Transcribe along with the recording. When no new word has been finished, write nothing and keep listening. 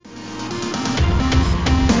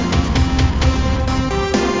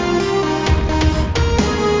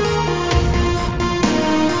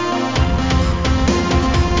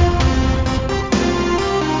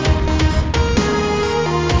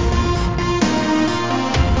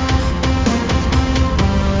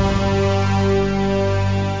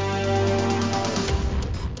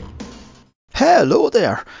Hello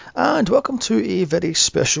there, and welcome to a very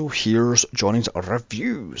special Here's Johnny's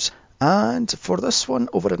Reviews. And for this one,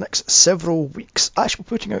 over the next several weeks, I shall be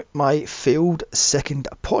putting out my failed second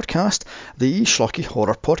podcast, the Schlocky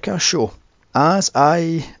Horror Podcast Show. As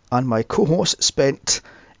I and my co-host spent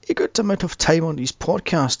a good amount of time on these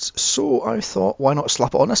podcasts, so I thought, why not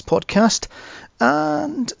slap it on this podcast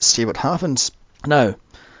and see what happens. Now,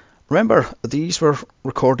 remember, these were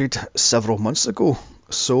recorded several months ago,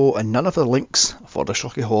 so none of the links for the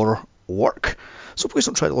Schlocky Horror work, so please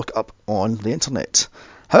don't try to look it up on the internet.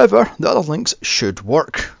 However, the other links should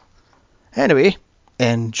work. Anyway,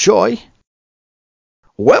 enjoy.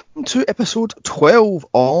 Welcome to episode 12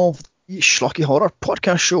 of the Schlocky Horror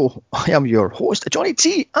Podcast Show. I am your host, Johnny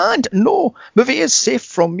T, and no movie is safe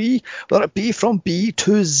from me, whether it be from B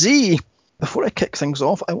to Z. Before I kick things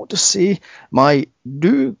off, I want to say my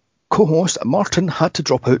new co-host Martin had to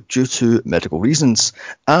drop out due to medical reasons,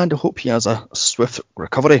 and I hope he has a swift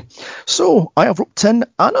recovery. So I have roped in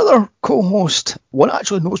another co-host, one that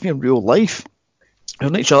actually knows me in real life. We've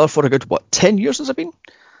known each other for a good, 10 years has it been?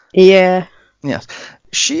 Yeah. Yes.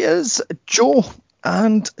 She is Jo,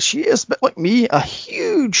 and she is a bit like me, a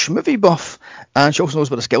huge movie buff, and she also knows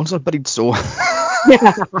where the skeletons are buried, so...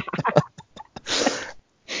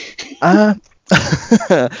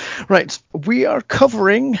 Right, we are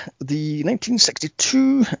covering the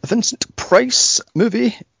 1962 Vincent Price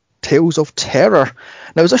movie, Tales of Terror.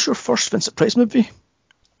 Now, is this your first Vincent Price movie?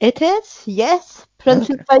 It is, yes. Prince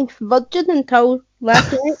and Fife Virgin until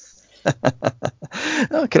last night.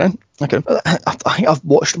 Okay. I think I've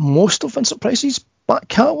watched most of Vincent Price's back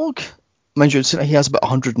catalogue. Mind you, he has about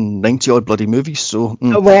 190 odd bloody movies, so...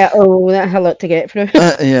 that's a lot to get through.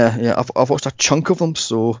 Yeah, I've watched a chunk of them,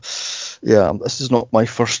 so... Yeah, this is not my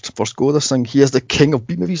first go of this thing. He is the king of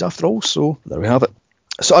B-movies after all, so there we have it.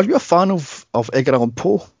 So are you a fan of Edgar Allan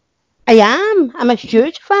Poe? I am. I'm a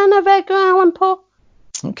huge fan of Edgar Allan Poe.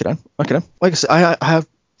 Okay then. Like I said, I have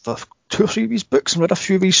 2 or 3 of his books and read a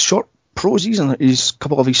few of his short proses and a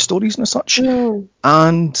couple of his stories and such.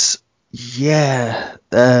 And yeah,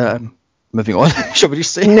 moving on, shall we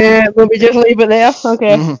just say? No, we'll just leave it there.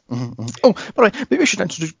 Okay. Oh, alright, maybe you should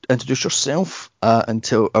introduce yourself and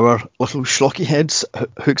tell our little schlocky heads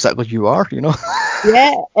who exactly you are, you know?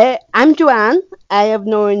 Yeah, I'm Joanne. I have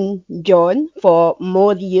known John for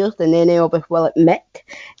more years than any of us will admit.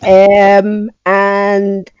 And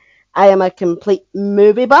I am a complete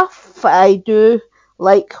movie buff. I do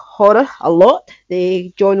like horror a lot.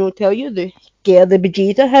 John will tell you, they scare the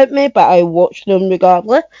bejesus out of me, but I watch them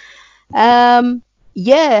regardless.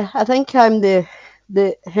 Yeah, I think I'm the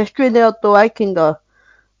history nerd, though. I kind of,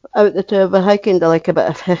 out the two of us, I kind of like a bit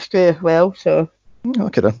of history as well, so...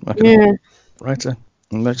 Okay then. Yeah. Right.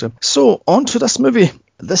 So, on to this movie.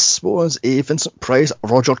 This was a Vincent Price,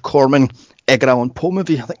 Roger Corman, Edgar Allan Poe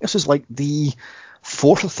movie. I think this is like the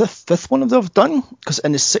 4th or 5th one they've done, because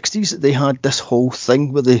in the 60s they had this whole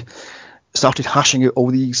thing where they started hashing out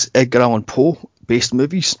all these Edgar Allan Poe based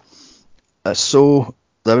movies. So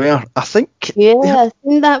there we are. I think... Yeah, I've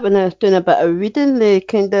seen that when I was doing a bit of reading. They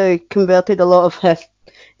kind of converted a lot of his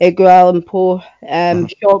Edgar Allan Poe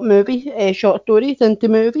short stories into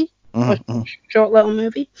movies. Short little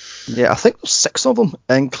movie. Yeah, I think there's 6 of them,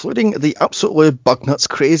 including the absolutely bug-nuts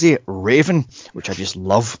crazy Raven, which I just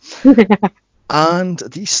love, and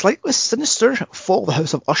the slightly sinister Fall of the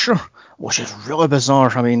House of Usher, which is really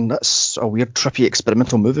bizarre. I mean, that's a weird, trippy,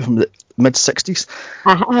 experimental movie from the mid-60s.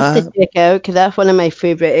 I have to check it out, because that's one of my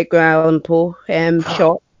favourite Edgar Allan Poe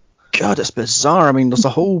shots. God, it's bizarre. I mean, there's a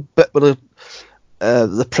whole bit where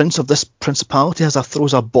the prince of this principality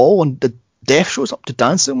throws a ball and the death shows up to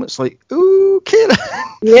dance him. It's like, okay.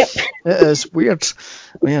 Yep. It is weird.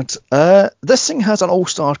 This thing has an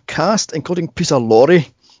all-star cast, including Peter Lorre,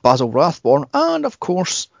 Basil Rathbone, and of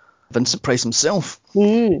course Vincent Price himself.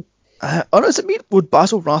 Or does it mean, would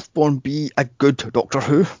Basil Rathbone be a good Doctor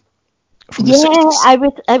Who from the 60s? I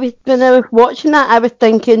was when I was watching that, I was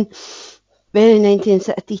thinking very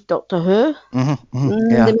 1960s Doctor Who. They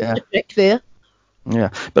made a trick there. Yeah,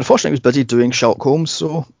 but unfortunately he was busy doing Sherlock Holmes,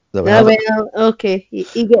 so there we have it. Okay,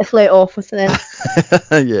 he gets let off with then.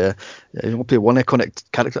 yeah, you won't play one iconic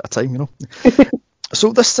character at a time, you know.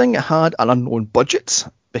 So this thing had an unknown budget,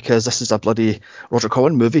 because this is a bloody Roger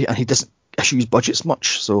Corman movie and he doesn't issue budgets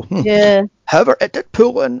much, so... Yeah. However, it did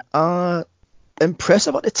pull in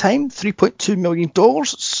impressive at the time, $3.2 million,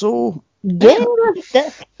 so... Yeah,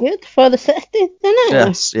 that's good for the 60s, isn't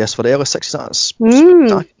it? Yes, for the early 60s, that's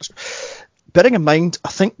spectacular. Bearing in mind, I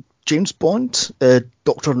think James Bond,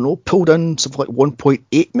 Dr. No, pulled in something like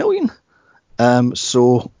 1.8 million.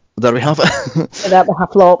 So there we have it. That was a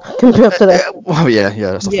flop compared to this. Well, yeah,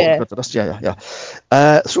 that's a Yeah. fault to this.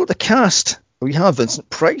 Yeah. So the cast, we have Vincent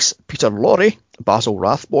Price, Peter Lorre, Basil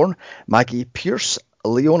Rathbone, Maggie Pearce,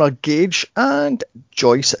 Leona Gage, and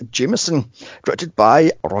Joyce Jameson. Directed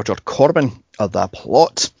by Roger Corman. The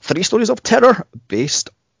plot: 3 stories of terror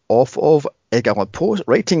based off of Edgar Allan Poe's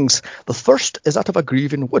writings. The first is that of a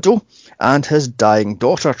grieving widow and his dying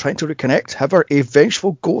daughter trying to reconnect, however a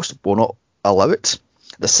vengeful ghost will not allow it.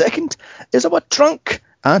 The second is of a drunk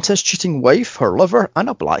and his cheating wife, her lover, and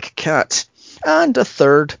a black cat. And the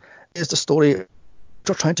third is the story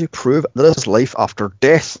of trying to prove there is life after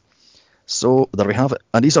death. So there we have it.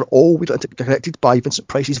 And these are all directed by Vincent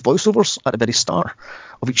Price's voiceovers at the very start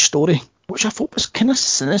of each story, which I thought was kind of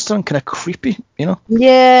sinister and kind of creepy, you know.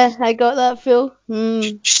 Yeah, I got that feel.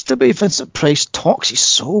 Just the way Vincent Price talks, he's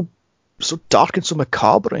so dark and so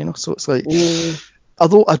macabre, you know. So it's like,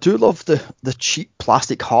 although I do love the cheap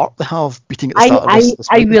plastic heart they have beating at the start of this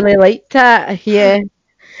I movie. really liked that. Yeah,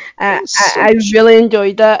 I really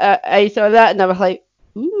enjoyed that. I saw that and I was like,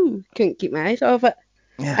 ooh, couldn't keep my eyes off it.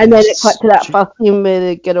 Yeah, And then it cut to that first scene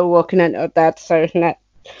with the girl walking into her dad's house and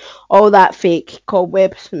all that fake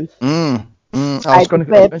cobwebs. And I was going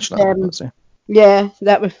to mention that. Yeah,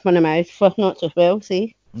 that was one of my first notes as well.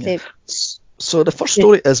 See. Yeah. So the first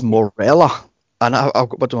story is Morella, and I've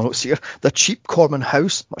got my notes here. The cheap Corman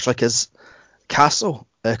house, much like his castle,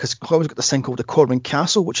 because Corman's got this thing called the Corman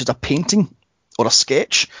Castle, which is a painting or a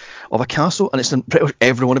sketch of a castle, and it's in pretty much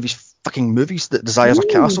every one of his fucking movies that desires a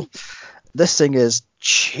castle. This thing is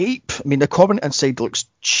cheap. I mean, the Corman inside looks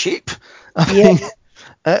cheap. I mean,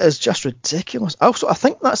 it is just ridiculous. Also, I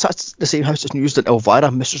think that's the same house that's used in Elvira,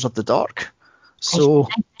 Mistress of the Dark. So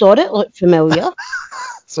I thought it looked familiar.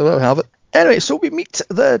 So there we have it. Anyway, so we meet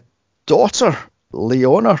the daughter,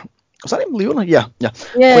 Leona. Was that name Leona? Yeah.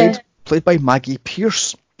 Played by Maggie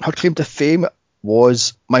Pearce. Her claim to fame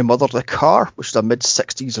was My Mother the Car, which is a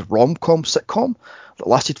mid-60s rom-com sitcom that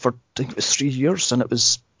lasted for, I think it was 3 years, and it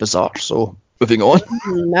was bizarre. So moving on.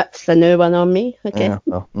 That's the new one on me. Okay.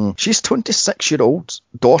 Yeah, She's 26-year-old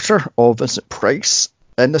daughter of Vincent Price.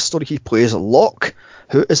 In this story, he plays Locke,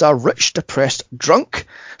 who is a rich, depressed drunk,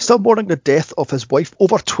 still mourning the death of his wife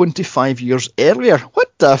over 25 years earlier.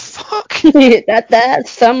 What the fuck?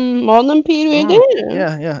 That's some mourning period.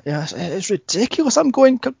 Yeah. It's ridiculous. I'm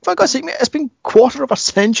going, for God's sake, mate, it's been quarter of a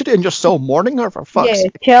century and you're still mourning her, for fuck's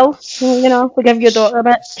sake. Chill. You know, forgive your daughter a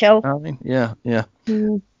bit. Chill. I mean, yeah.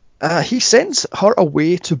 He sends her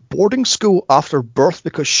away to boarding school after birth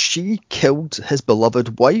because she killed his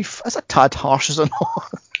beloved wife. That's a tad harsh, isn't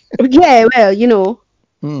it? Yeah, well, you know.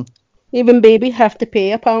 Even babies have to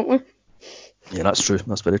pay, apparently. Yeah, that's true.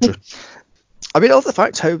 That's very true. I mean, I love the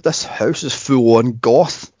fact how this house is full on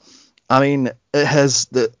goth. I mean, it has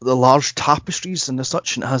the large tapestries and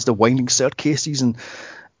such, and it has the winding staircases, and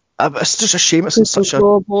it's just a shame it's in such a...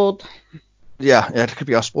 board. Yeah, it could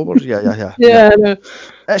be a scoreboard. Yeah. I know.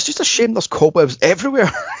 It's just a shame there's cobwebs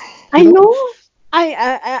everywhere. I know.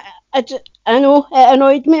 I know. It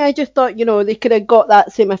annoyed me. I just thought, they could have got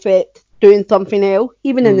that same effect doing something else,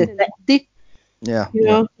 even in the 60s. Yeah.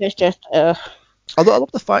 It's just... Although I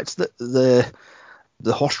love the fact that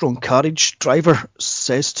the horse-drawn carriage driver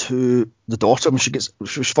says to the daughter when she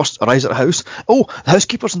first arrives at the house, "Oh, the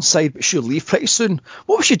housekeeper's inside, but she'll leave pretty soon."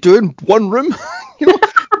 What was she doing? One room?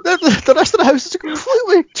 The rest of the house is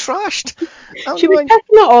completely trashed. She was picking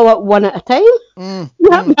it all up one at a time.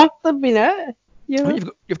 That must have been it. I mean,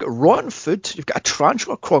 you've got rotten food, you've got a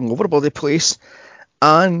tarantula crawling over the place,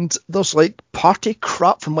 and there's like party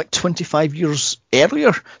crap from like 25 years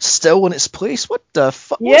earlier still in its place. What the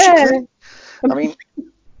fuck? Yeah. I mean,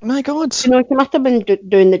 my God. She must have been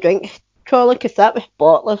doing the drink trolley because that was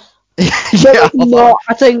spotless. Yeah, there was not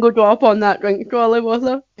a single drop on that drink trolley, was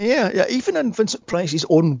there? Yeah. Even in Vincent Price's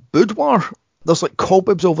own boudoir, there's like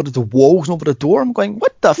cobwebs over the walls and over the door. I'm going,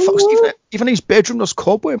 what the fuck? Even in his bedroom, there's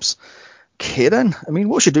cobwebs. Karen, I mean,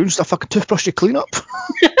 what's she doing? Just a fucking toothbrush to clean up?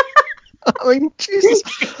 I mean, Jesus.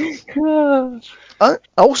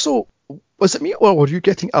 Also, was it me or were you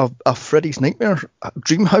getting a Freddy's Nightmare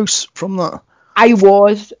dream house from that? I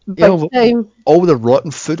was, big time. All the rotten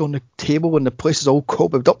food on the table and the place is all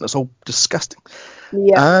cobwebbed up and it's all disgusting.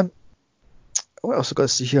 Yeah. What else have I got to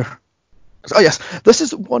see here? Oh yes, this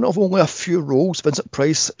is one of only a few roles Vincent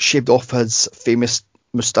Price shaved off his famous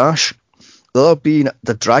moustache. The other being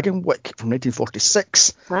The Dragon Wick from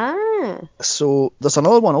 1946. So there's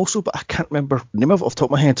another one also, but I can't remember the name of it off the top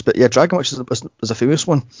of my head. But yeah, Dragon Wick is a famous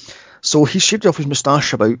one. So he shaved off his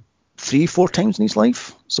moustache about 3-4 times in his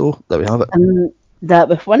life. So there we have it. That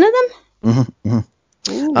was one of them?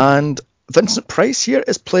 And Vincent Price here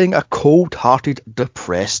is playing a cold-hearted,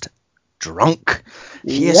 depressed drunk.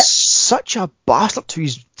 He is such a bastard to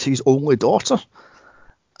his only daughter.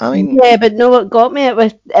 I mean, yeah, but no, what got me, it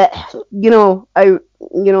was,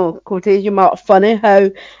 quotation mark, funny how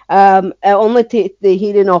it only takes the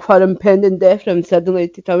hearing of her impending death from suddenly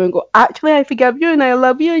to come and go, actually, I forgive you and I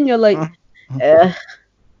love you, and you're like, yeah.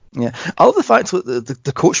 I love the fact that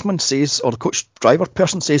the coachman says, or the coach driver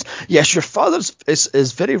person says, yes, your father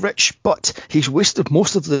is very rich, but he's wasted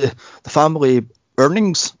most of the family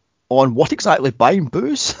earnings on what exactly? Buying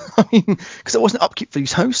booze? I mean, because it wasn't upkeep for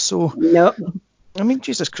his house, so... no. I mean,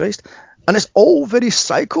 Jesus Christ. And it's all very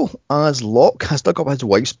psycho, as Locke has dug up his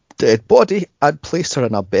wife's dead body and placed her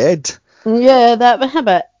in a bed. Yeah, that was a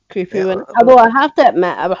bit creepy. Yeah, Although I have to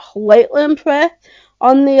admit, I was slightly impressed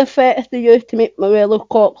on the effects they used to make Morello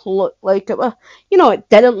Cox look like it was, it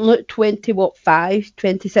didn't look 26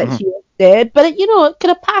 years dead, but it could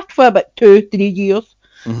have passed for about 2-3 years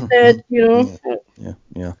dead,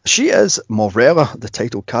 Yeah. She is Morella, the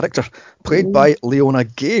title character, played by Leona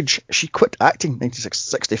Gage. She quit acting in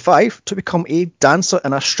 1965 to become a dancer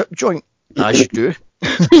in a strip joint, as you do.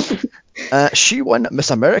 She won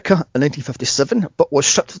Miss America in 1957, but was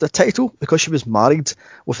stripped of the title because she was married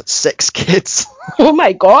with 6 kids. Oh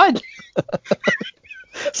my God!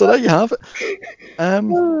 So there you have it.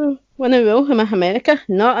 When I will in America,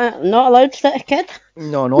 not allowed to sit a kid.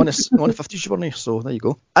 No, on the 50s you were, so there you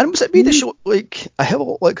go. And was it made to show like a hell of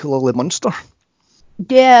a lot like Lily Munster?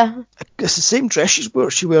 Yeah. It's the same dress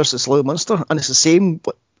she wears as Lily Munster, and it's the same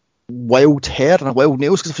wild hair and wild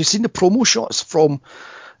nails. Because if you've seen the promo shots from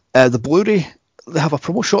the Blu-ray, they have a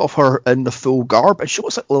promo shot of her in the full garb, and she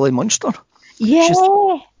looks like Lily Munster. Yeah.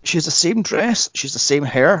 She has the same dress, she's the same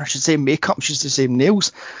hair, she's the same makeup, she's the same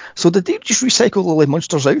nails. So did they just recycle Lily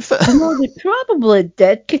Munster's outfit? No, they probably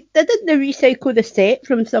did. Cause didn't they recycle the set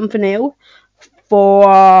from something else for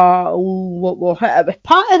what was it? It was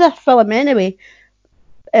part of the film anyway.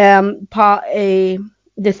 Part of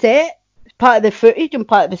the set, part of the footage, and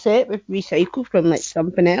part of the set was recycled from like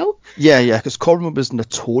something else. Yeah, because Corman was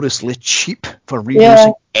notoriously cheap for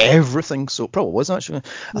reusing everything, so it probably was actually.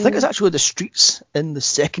 I think it's actually the streets in the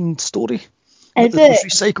second story that was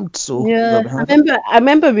recycled. So yeah, I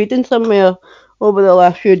remember reading somewhere over the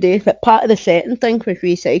last few days that part of the setting thing was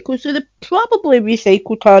recycled, so they probably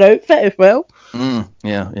recycled her outfit as well.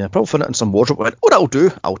 Yeah, probably found it in some wardrobe. Went, that'll do.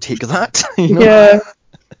 I'll take that. Yeah.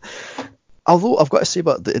 Although I've got to say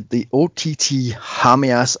about the OTT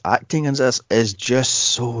hammy-ass acting in this is just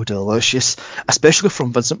so delicious, especially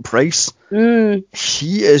from Vincent Price.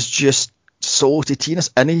 He is just so OTT in this,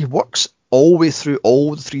 and he works all the way through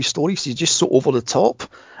all the 3 stories. He's just so over the top,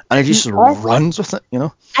 and he just runs with it,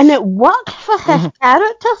 And it works for his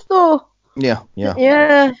characters, though. Yeah.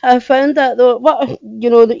 Yeah, I found that though.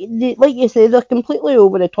 They, like you say, they're completely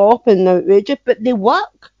over the top and outrageous, but they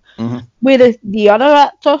work. Whereas the other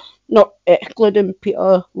actor, not excluding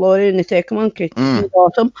Peter Lorre in the second one, because he's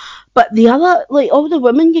awesome, but the other, like all the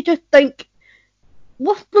women, you just think,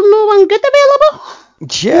 was there no one good available?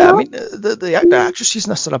 Yeah, I mean, the actresses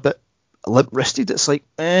in this are a bit limp-wristed. It's like,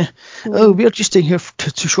 we're just staying here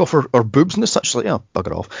to show off our boobs and such. Like,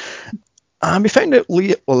 bugger off. And we found out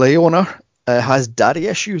Leona has daddy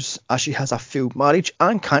issues, as she has a failed marriage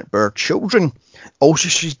and can't bear children. Also,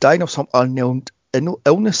 she's dying of some unknown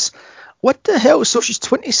illness. What the hell? So she's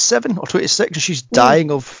 27 or 26 and she's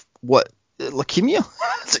dying of what? Leukemia?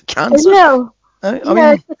 Is it cancer? No. I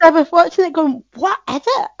mean, I was watching it going, what is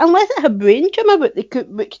it? Unless it's a brain tumour,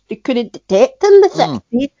 which they couldn't detect in the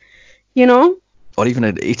 60s, Or even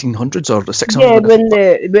in the 1800s or the 600s. Yeah, when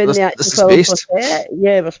the actual this is film based. was set.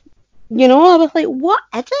 Yeah, it was, I was like, what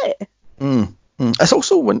is it? It's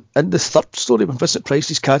also when in the third story when Vincent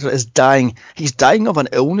Price's character is dying, he's dying of an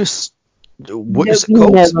illness. What is it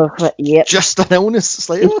called? Just an illness. It's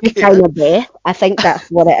like, it's just kind of death. I think that's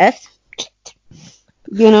what it is.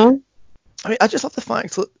 I mean, I just love the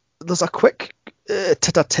fact that there's a quick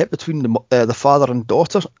tete-a-tete between the father and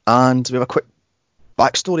daughter, and we have a quick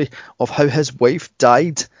backstory of how his wife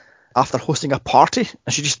died after hosting a party,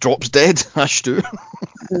 and she just drops dead, as she do.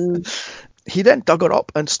 He then dug her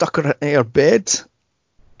up and stuck her in her bed,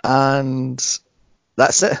 and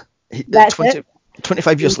that's it.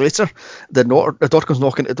 25 years later, the daughter comes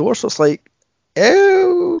knocking at the door, so it's like,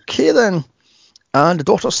 okay then. And the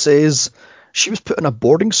daughter says she was put in a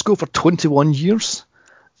boarding school for 21 years,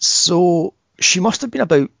 so she must have been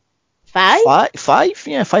about 5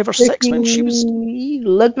 or 6 when she was...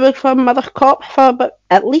 lived with her mother cop for about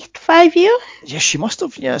at least 5 years? Yeah, she must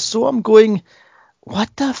have, yeah. So I'm going,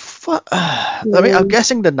 what the fuck? I mean, I'm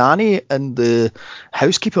guessing the nanny and the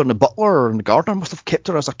housekeeper and the butler and the gardener must have kept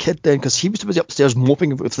her as a kid then, because he was to be upstairs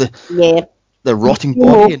moping with Yeah. the rotting You're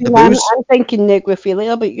body and the moping. booze. I'm thinking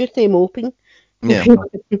necrophilia, but you say moping. Yeah,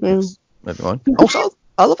 yes, maybe on. Also,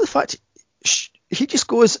 I love the fact he just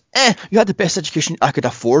goes, you had the best education I could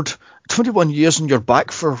afford. 21 years on your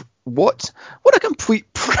back for what? What a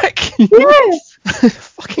complete prick. Yeah.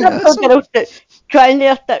 Fucking That poor asshole. girl's trying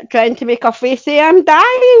to make her face say, I'm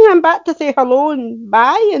dying, I'm back to say hello and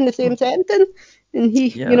bye in the same sentence. And he,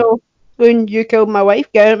 Yeah. when you killed my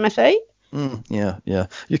wife, get out of my sight. Yeah.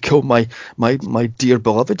 You killed my dear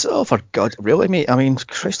beloved. Oh, for God, really, mate? I mean,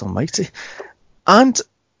 Christ almighty. And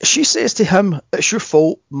she says to him, it's your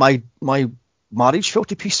fault, my marriage fell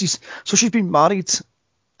to pieces. So she's been married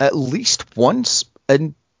at least once,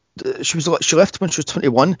 and she left when she was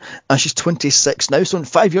 21, and she's 26 now. So in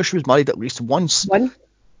 5 years, she was married at least once. One.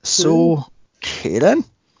 So, Kieran.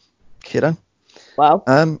 Wow.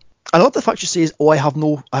 I love the fact she says, "Oh, I have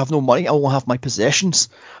no money. I only have my possessions."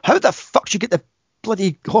 How the fuck did you get the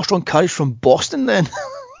bloody horse-drawn carriage from Boston then?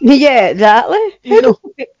 Yeah, exactly. You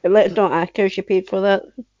Let's not ask how she paid for that.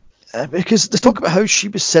 because they talk about how she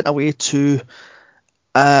was sent away to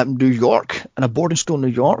New York in a boarding school in New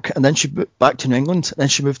York, and then she moved back to New England, and then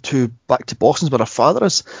she moved back to Boston where her father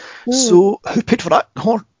is. So who paid for that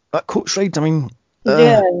coach ride? I mean,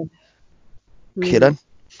 Yeah. Kieran.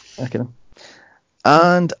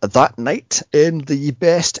 And that night, in the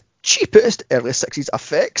best, cheapest early 60s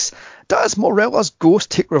effects, does Morella's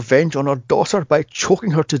ghost take revenge on her daughter by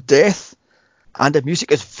choking her to death? And the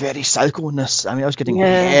music is very psycho in this. I mean, I was getting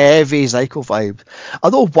heavy psycho vibe.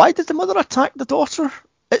 Although, why did the mother attack the daughter?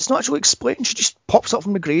 It's not actually explained. She just pops up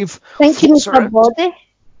from the grave, Thinking floats it's her around. body.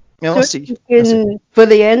 Yeah, So I see. for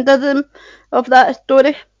the end of that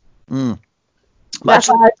story. That's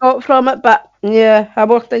Actually, what I got from it, but yeah, I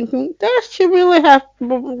was thinking, does she really have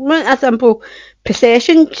a simple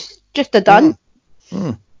possession, just a done?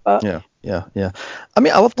 But yeah. I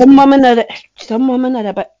mean, I love some women are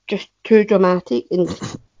a bit just too dramatic and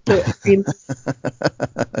too extreme.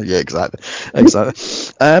 Yeah, exactly.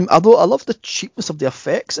 Although I love the cheapness of the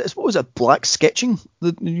effects. What was it, black sketching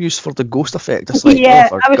the use for the ghost effect? It's like, Yeah,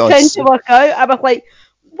 for I was God's trying to sake. work out. I was like,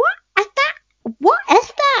 what is that? What is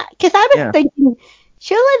that? Because I was thinking,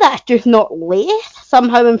 surely that's just not lace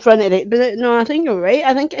somehow in front of it. But no, I think you're right.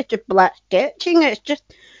 I think it's just black sketching. It's just,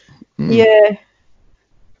 yeah.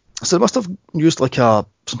 So they must have used like some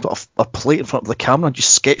sort of a plate in front of the camera and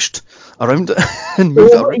just sketched around it and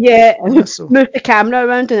moved it around. Yeah, So, moved the camera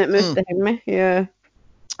around and it moved the me. Yeah.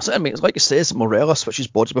 So I mean, like it says, Morella switches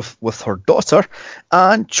bodies with her daughter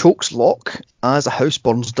and chokes Locke as the house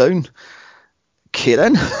burns down.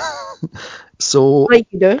 Kieran. So, Like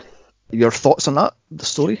you do. your thoughts on that, the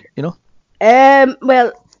story, Well,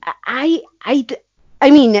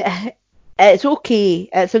 I mean, it's okay.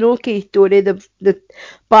 It's an okay story.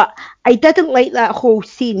 But I didn't like that whole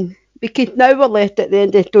scene because now we're left at the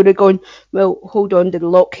end of the story going, well, hold on, did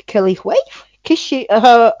Locke kill his wife? Because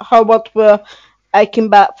her words were, I came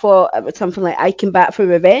back for, it was something like, I came back for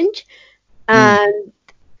revenge. And,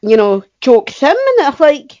 chokes him. And it's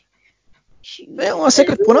like, Well, that's a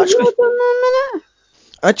good point, actually. hold on a minute.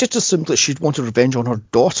 I just assumed that she'd wanted revenge on her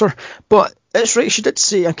daughter, but it's right, she did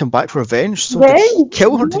say I come back for revenge, so did he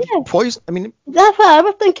kill her? Did he poison? I mean, that's what I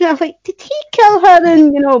was thinking. I was like, did he kill her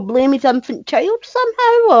and, blame his infant child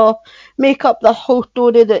somehow, or make up the whole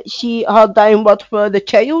story that her dying words were the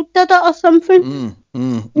child did it or something?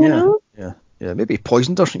 Yeah, maybe he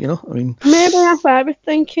poisoned her, I mean. Maybe that's what I was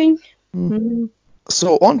thinking.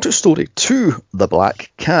 So on to story 2, The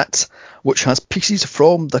Black Cat, which has pieces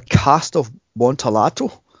from the cast of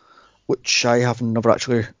Montalto, which I have never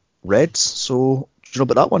actually read, so do you know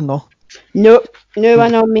about that one, no? Nope, no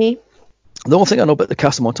one on me. The only thing I know about the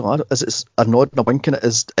cast of Montalto is it's a nod and a wink and it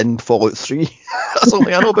is in Fallout 3. That's the only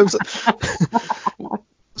thing I know about it.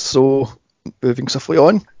 So, moving swiftly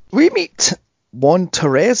on, we meet Juan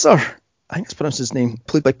Teresa, I think it's pronounced his name,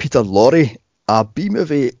 played by Peter Lorre, a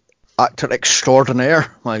B-movie actor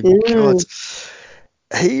extraordinaire. My God.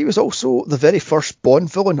 He was also the very first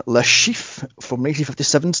Bond villain, Le Chiffre, from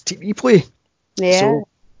 1957's TV play. Yeah. So,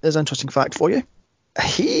 there's an interesting fact for you.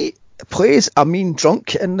 He plays a mean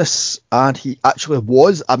drunk in this, and he actually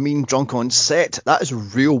was a mean drunk on set. That is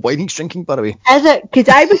real wine he's drinking, by the way. Is it? Because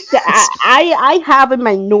I have in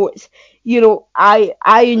my notes, I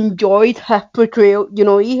enjoyed his portrayal.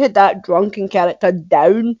 He had that drunken character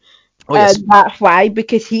down. Oh, yes. And that's why,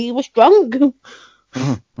 because he was drunk.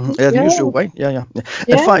 Yeah, the usual wine. Yeah.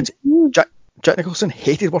 In fact, Jack Nicholson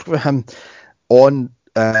hated working with him on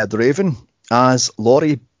The Raven, as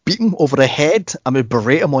Laurie beat him over the head and would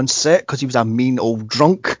berate him on set because he was a mean old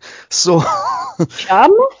drunk. So,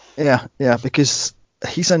 Charm? yeah, because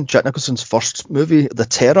he's in Jack Nicholson's first movie, The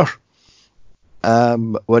Terror,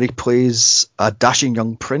 where he plays a dashing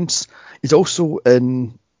young prince. He's also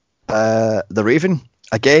in The Raven.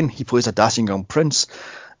 Again, he plays a dashing young prince.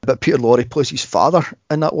 But Peter Lorre plays his father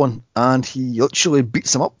in that one, and he literally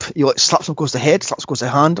beats him up. He like slaps him across the head, slaps him across the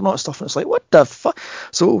hand, and all that stuff. And it's like, what the fuck?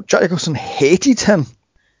 So Jack Nicholson hated him.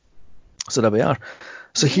 So there we are.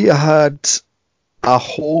 So he had a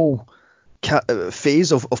whole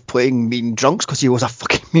phase of playing mean drunks because he was a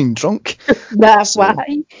fucking mean drunk. That's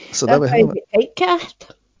why. So there we have it.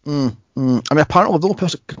 Typecast. I mean, apparently the only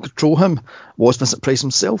person who could control him was Vincent Price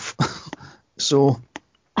himself. So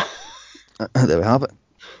there we have it.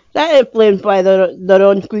 That explains why their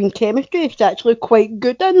on-screen chemistry is actually quite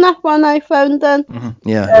good in that one, I found then. Mm-hmm.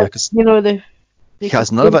 Yeah, because he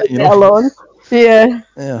has none of it, alone. Yeah.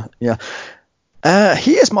 Yeah.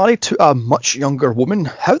 He is married to a much younger woman.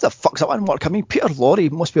 How the fuck's that one work? I mean, Peter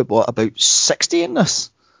Lorre must be about 60 in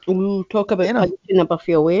this. We'll talk about punching above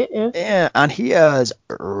your weight, yeah. Yeah, and he is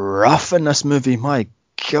rough in this movie. My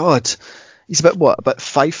God. He's about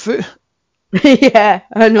 5 foot? Yeah,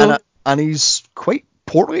 I know. And he's quite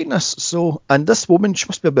portly in this. So, and this woman, she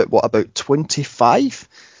must be about 25?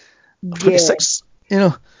 26?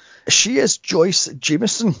 Yeah. She is Joyce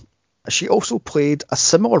Jameson. She also played a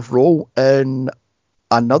similar role in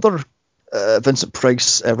another Vincent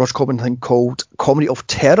Price, Roger Corman thing called Comedy of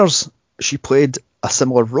Terrors. She played a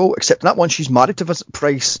similar role, except in that one she's married to Vincent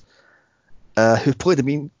Price, who played the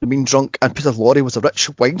mean drunk, and Peter Lorre was a rich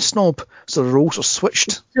wine snob, so the roles are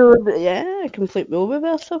switched. So, yeah, a complete role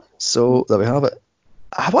reversal. So there we have it.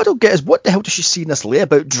 What I don't get is, what the hell does she see in this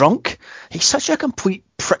layabout drunk? He's such a complete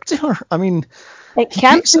prick to her. I mean, it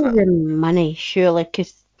can't be the money, surely,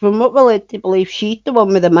 because from what we're led to believe, she's the one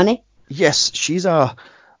with the money. Yes, she's a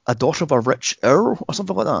daughter of a rich earl or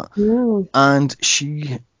something like that. Mm. And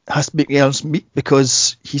she has to make ends meet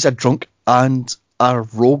because he's a drunk and a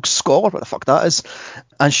rogue scholar, what the fuck that is.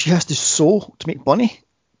 And she has to sew to make money.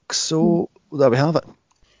 So there we have it.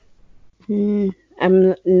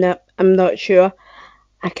 I'm not sure.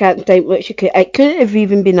 I can't think what she could. It could have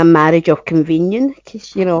even been a marriage of convenience,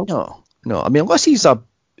 because No. I mean, unless he was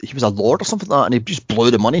a lord or something like that, and he just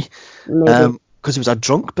blew the money because he was a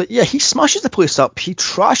drunk. But yeah, he smashes the place up. He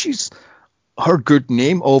trashes her good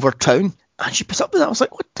name all over town, and she puts up with that. I was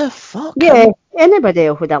like, what the fuck? Yeah, anybody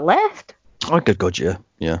else would have left. Oh, good God, yeah.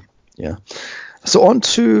 So on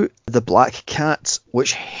to The Black Cat,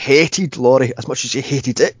 which hated Lorre as much as he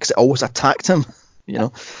hated it because it always attacked him.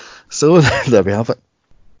 So there we have it.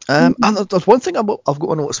 And there's one thing I've got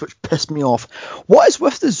to notice which pissed me off. What is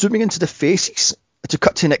with the zooming into the faces to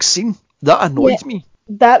cut to the next scene? That annoyed me.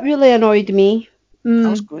 That really annoyed me. I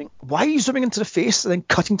was going, why are you zooming into the face and then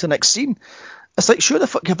cutting to the next scene? It's like, sure the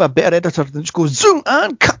fuck you have a better editor than just go zoom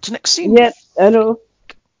and cut to the next scene. Yep, I know.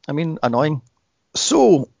 I mean, annoying.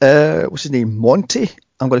 So, what's his name? Monty?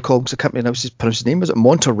 I'm going to call him because I can't pronounce his name. Is it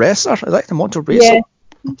Monteresa? Is that the Monteresa? Yeah.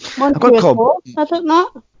 I'm going to call him. I don't know.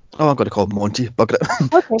 Oh, I'm going to call him Monty. Bugger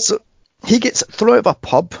it. Okay. So, he gets thrown out of a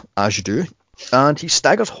pub, as you do, and he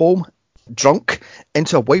staggers home drunk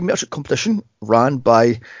into a wine merchant competition ran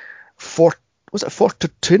by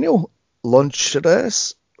Fortunio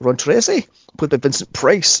Lontrese, played by Vincent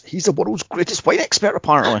Price. He's the world's greatest wine expert,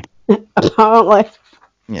 apparently. Apparently.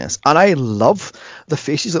 Yes, and I love the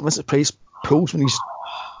faces that Vincent Price pulls when he's...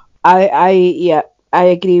 I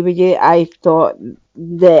agree with you. I thought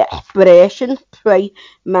the expression Price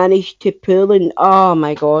managed to pull in, oh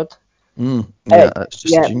my God. It's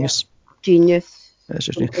just genius. Genius. It's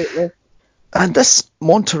just genius. And this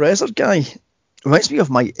Monteresa guy reminds me of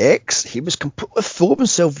my ex. He was completely full of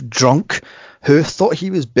himself, drunk, who thought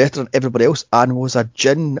he was better than everybody else and was a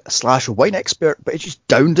gin/wine expert, but he just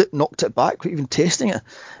downed it, knocked it back without even tasting it.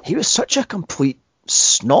 He was such a complete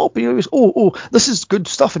snob. He was, this is good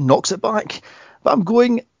stuff, and knocks it back. But I'm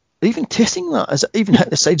going, even tasting that, is it even hit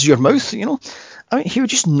the sides of your mouth, I mean, he would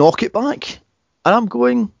just knock it back. And I'm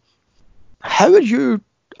going, how are you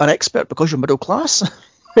an expert because you're middle class?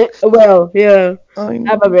 Well, yeah. I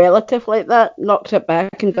have a relative like that, knocks it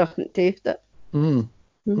back and doesn't taste it. And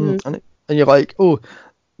you're like,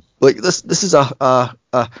 this is a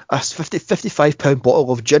 55 pound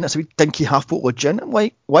bottle of gin. It's a wee dinky half bottle of gin. I'm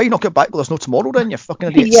like, why knock it back? Well, there's no tomorrow then. You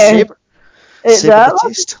fucking idiot. Yeah. Savour the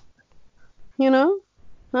taste.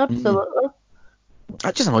 Absolutely.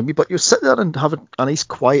 That just annoyed me, but you sit there and have a nice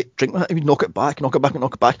quiet drink with it, and you knock it back,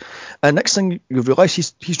 and next thing you realise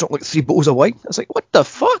he's drunk like 3 bottles of wine. It's like, what the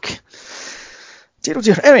fuck? Dear oh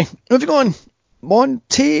dear. Anyway, moving on.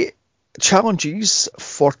 Monty challenges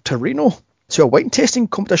for Torino to a wine tasting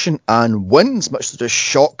competition and wins, much to the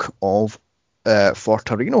shock of for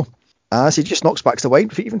Torino, as he just knocks back the wine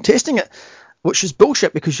without even tasting it, which is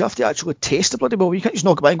bullshit because you have to actually taste the bloody bottle. You can't just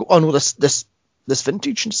knock it back and go, oh no, this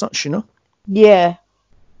vintage and such, you know. Yeah.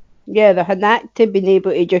 Yeah, they had an act to being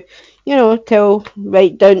able to just, tell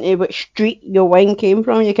right down to which street your wine came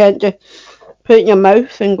from. You can't just put it in your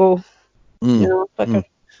mouth and go,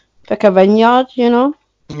 pick a vineyard,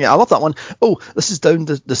 Yeah, I love that one. Oh, this is down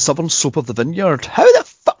the southern slope of the vineyard. How the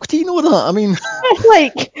fuck do you know that? I mean, It's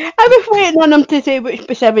like, I was waiting on them to say which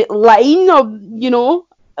specific line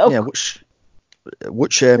of yeah, which barrel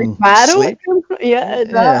slave? it came from. Yeah, Yeah,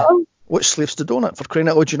 that. which slaves to donut for crying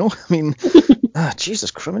out loud? You know, I mean,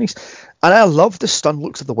 Jesus Christ. And I love the stunned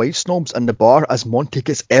looks of the wine snobs in the bar as Monty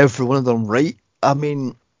gets every one of them right. I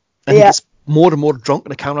mean, and he gets more and more drunk,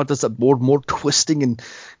 and the camera does that more and more twisting and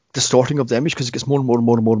distorting of the image because he gets more and more and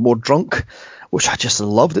more and more and more drunk, which I just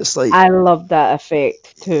loved. It's like, I love that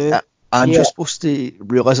effect too. and you're supposed to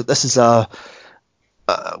realise that this is a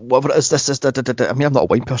whatever it is. This is I mean, I'm not a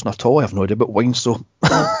wine person at all. I have no idea about wine, so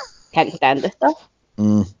Can't stand the stuff.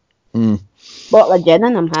 mm. Bottle of gin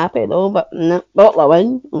and I'm happy though, but no, bottle of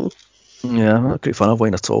wine. Yeah, I'm not a great fan of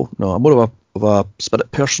wine at all. No, I'm more of a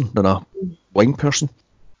spirit person than a wine person.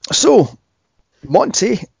 So,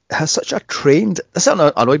 Monty has such a trained... This is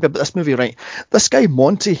annoying me about this movie, right? This guy,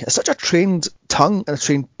 Monty, has such a trained tongue and a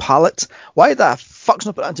trained palate. Why the fuck's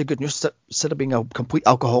not put that into good news instead of being a complete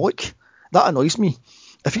alcoholic? That annoys me.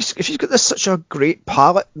 If he's got this such a great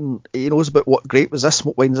palate and he knows about what grape is this,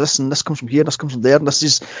 what wine is this, and this comes from here, and this comes from there, and this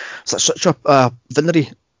is such a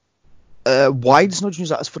vineyard... why does he not use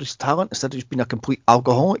that as for his talent instead of just being a complete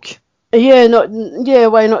alcoholic? Yeah,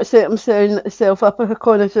 why not set himself up as a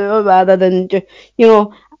connoisseur rather than just,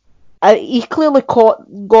 he clearly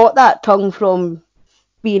got that tongue from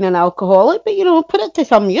being an alcoholic, but put it to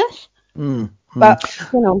some use. But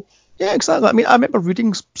Yeah, exactly. I mean, I remember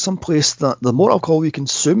reading someplace that the more alcohol you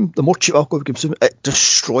consume, the more cheap alcohol you consume, it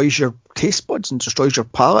destroys your taste buds and destroys your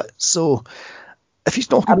palate. So if he's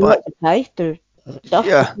knocking back, not surprised there's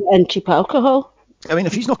stuff and cheap alcohol. I mean,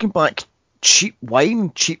 if he's knocking back cheap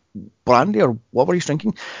wine, cheap brandy, or whatever he's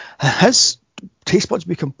drinking, his taste buds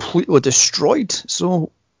be completely destroyed.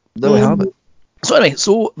 So there we have it. So anyway,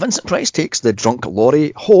 so Vincent Price takes the drunk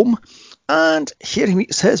Laurie home, and here he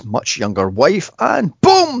meets his much younger wife, and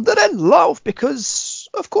boom, they're in love because,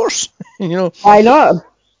 of course, Why not?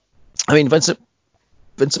 I mean, Vincent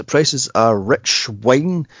Price is a rich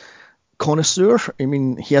wine connoisseur. I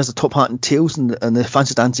mean, he has the top hat and tails and the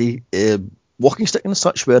fancy dancy walking stick and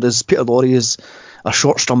such, whereas Peter Lorre is a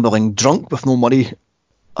short stumbling drunk with no money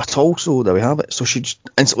at all. So there we have it. So she just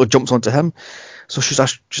instantly jumps onto him. So she's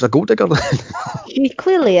a gold digger. She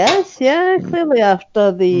clearly is, yeah. Clearly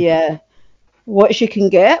after the what she can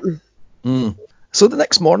get. So the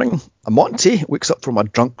next morning, Monty wakes up from a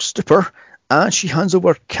drunk stupor, and she hands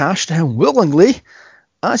over cash to him willingly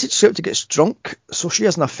as he's out to get drunk. So she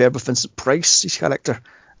has an affair with Vincent Price, his character,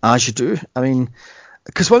 as you do. I mean,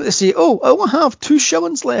 because when they say, "Oh, I only have 2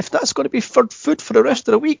 shillings left. That's going to be for food for the rest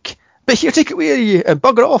of the week. But here, take it with you and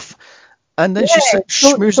bugger off." And then she's like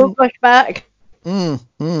schmoozing. Don't push back. I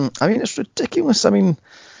mean, it's ridiculous. I mean,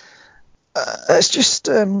 it's just,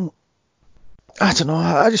 I don't know.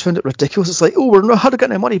 I just found it ridiculous. It's like, oh, we're not hardly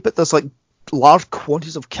getting any money, but there's like large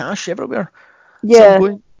quantities of cash everywhere. Yeah. So I'm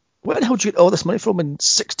going, where the hell did you get all this money from in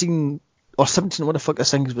 16 or 17? What the fuck this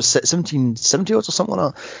thing was, 1770 or something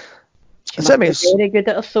like that? She must be very good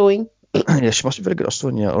at her sewing. Yeah, she must be very good at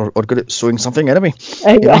sewing, yeah, or good at sewing something anyway.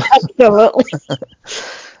 Absolutely.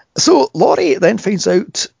 So Laurie then finds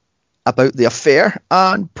out about the affair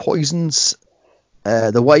and poisons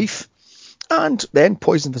the wife, and then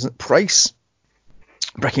poisons Vincent Price,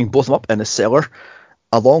 breaking both of them up in a cellar,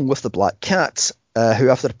 along with the Black Cat, who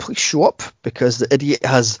after the police show up, because the idiot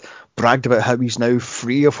has bragged about how he's now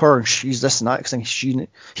free of her and she's this and that, thing, he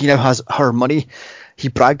now has her money. He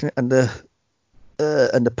bragged in the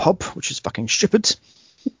pub, which is fucking stupid.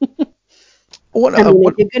 If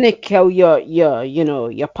you're gonna kill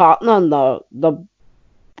your partner and the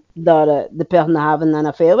person they're having an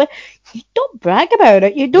affair with, you don't brag about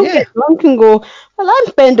it. You don't get drunk and go, well, I'm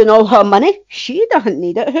spending all her money. She doesn't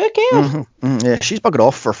need it. Who cares? Yeah, she's buggered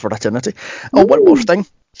off for eternity. Oh, one more thing.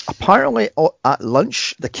 Apparently, at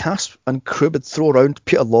lunch, the cast and crew would throw around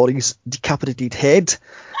Peter Lorre's decapitated head,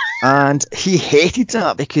 and he hated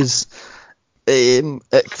that because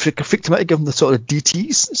it freaked him out to give him the sort of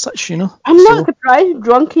DTs and such, I'm not surprised.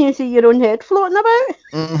 Drunk and you see your own head floating about.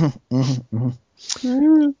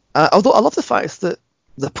 Although I love the fact that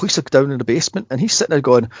the police are down in the basement, and he's sitting there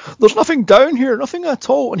going, "There's nothing down here, nothing at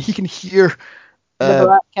all," and he can hear. The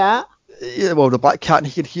black cat. Yeah, well, the black cat, and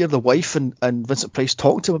he can hear the wife and Vincent Price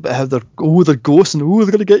talking to him about how they're ghosts and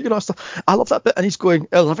they're gonna get you and stuff. I love that bit, and he's going,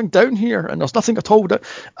 "There's nothing down here, and there's nothing at all down,"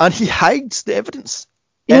 and he hides the evidence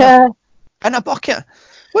in a bucket.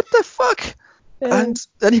 What the fuck? And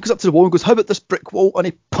then he goes up to the wall and goes, "How about this brick wall?" And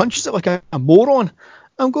he punches it like a moron.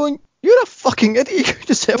 I'm going, "You're a fucking idiot. You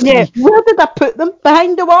just have where did I put them?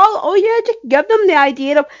 Behind the wall? Oh yeah, just give them the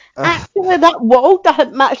idea of actually that wall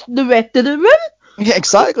doesn't match the rest of the room. Yeah,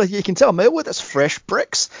 exactly. You can tell a mile with it's fresh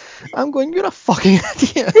bricks. I'm going, "You're a fucking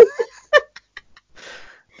idiot."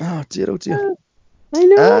 Oh dear, oh dear. I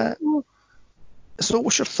know. So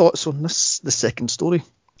what's your thoughts on the second story?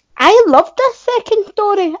 I loved this second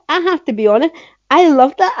story. I have to be honest. I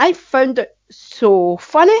loved it. I found it so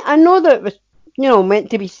funny. I know that it was,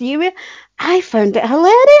 meant to be serious. I found it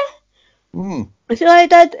hilarious. So I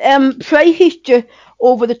did. Price is just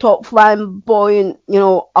over the top, flamboyant,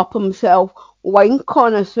 up himself, wine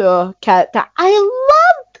connoisseur character. I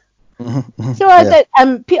loved. So I did.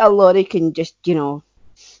 And Peter Lorre can just, do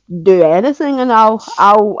anything, and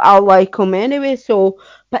I'll like him anyway. So,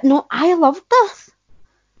 but no, I loved this.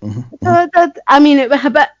 So I mean, it was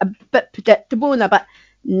a bit predictable and a bit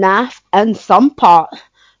naff in some parts,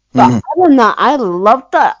 but other than that, I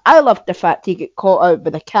loved it. I loved the fact he got caught out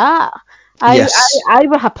with a cat. I was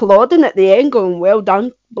applauding at the end, going, "Well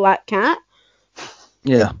done, Black Cat."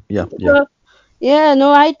 Yeah. So, yeah,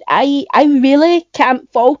 no, I really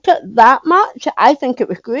can't fault it that much. I think it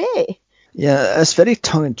was great. Yeah, it's very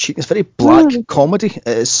tongue in cheek. It's very black comedy. It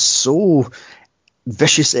is so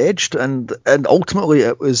vicious edged, and ultimately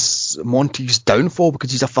it was Monty's downfall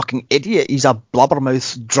because he's a fucking idiot. He's a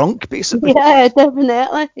blabbermouth drunk, basically. Yeah,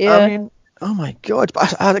 definitely. Yeah. I mean, oh my god!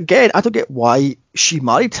 But again, I don't get why she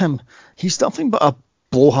married him. He's nothing but a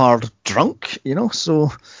blowhard drunk,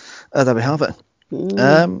 So there we have it.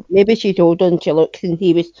 Maybe she told him she looked and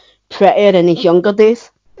he was prettier in his younger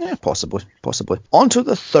days. Yeah, possibly. On to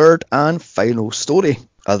the third and final story,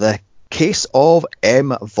 the case of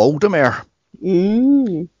M. Valdemar.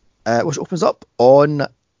 Which opens up on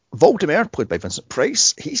Valdemar, played by Vincent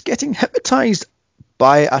Price. He's getting hypnotised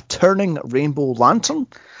by a turning rainbow lantern.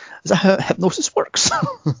 Is that how hypnosis works?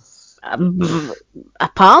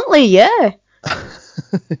 Apparently, yeah.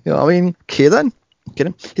 I mean, okay then. He's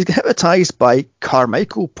getting hypnotised by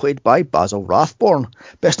Carmichael, played by Basil Rathbone,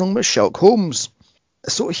 best known as Sherlock Holmes.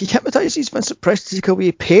 So he hypnotises Vincent Price to take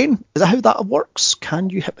away pain. Is that how that works? Can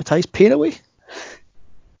you hypnotise pain away?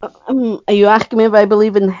 Are you asking me if I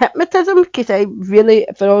believe in hypnotism? Because I really,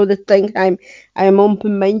 for all the things I am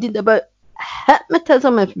open-minded about,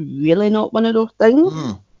 hypnotism is really not one of those things.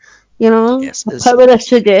 Yes, the power of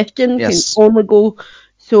suggestion can only go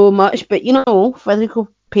so much, but physical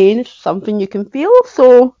pain is something you can feel.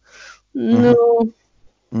 So, no.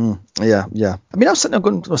 Yeah. I mean, I was sitting there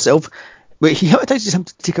going to myself, wait, he hypnotises him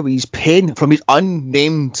to take away his pain from his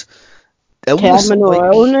unnamed illness.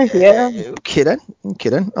 Yeah. Okay then.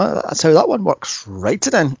 That's how that one works. Right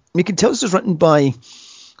then. You can tell this was written by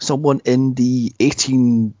someone in the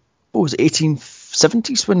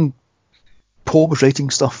 1870s when Poe was writing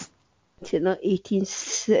stuff. Is it not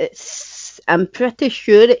I'm pretty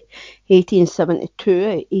sure 1872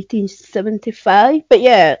 or 1875, but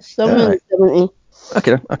yeah, somewhere in the 70s.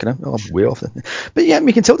 Okay, I'm way off. But yeah,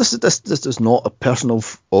 we can tell this is not a person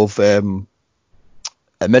of a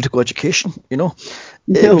medical education, No.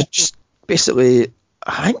 It was just basically,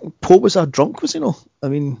 I think Poe was a drunk, was he not? I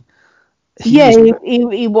mean,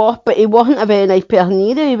 he was, but he wasn't a very nice person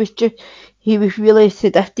either. He was really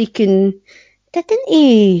sadistic, and didn't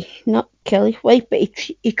he not kill his wife, but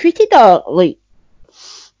he treated her like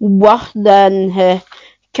worse than her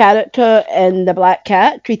character in The Black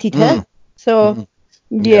Cat treated her. So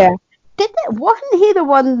yeah. Wasn't he the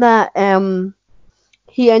one that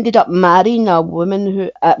he ended up marrying a woman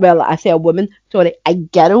who, I say a woman, sorry, a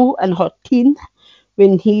girl in her teens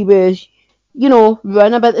when he was,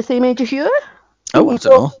 around about the same age as you? Oh, I don't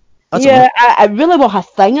know. I really was a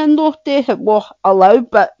thing in those days. It was allowed,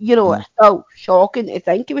 but it's still shocking to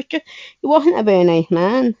think he wasn't a very nice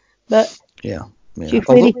man. But yeah. She's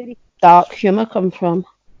where the dark humour comes from.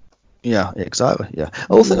 Yeah, exactly. Yeah.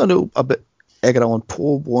 The other thing I know about Edgar Allan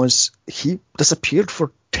Poe was he disappeared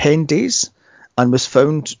for 10 days and was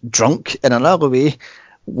found drunk in an alleyway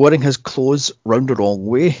wearing his clothes round the wrong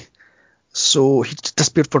way. So he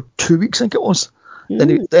disappeared for 2 weeks, I think it was.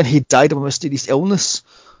 Then he died of a mysterious illness.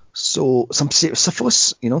 So some say it was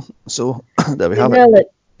syphilis, So there we have it.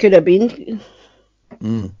 It could have been.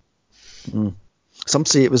 Some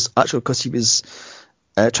say it was actually because he was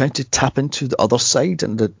trying to tap into the other side,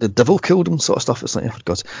 and the devil killed him, sort of stuff. It's like, oh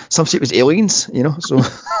God, some say it was aliens, so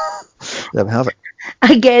there we have it.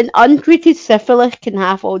 Again, untreated syphilis can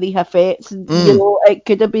have all these effects. It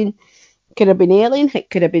could have been aliens, it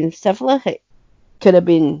could have been syphilis, it could have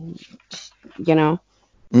been, Anyway,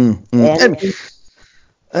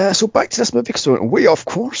 so back to this movie, because we're way off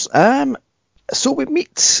course. So we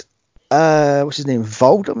meet, what's his name,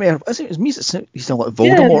 Voldemort. Is it me? He's not like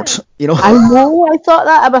Voldemort, I know, I thought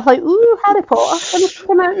that. I was like, ooh, Harry Potter going to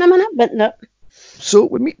come out in a minute, but no. So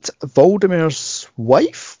we meet Voldemort's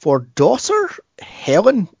wife or daughter,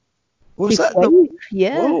 Helen. What was that?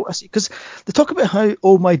 Yeah. Whoa, I see. Because they talk about how,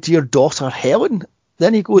 oh, my dear daughter, Helen.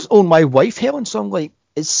 Then he goes, oh, my wife, Helen. So I'm like,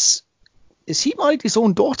 is he married his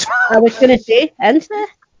own daughter? I was going to say, isn't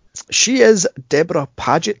She is Deborah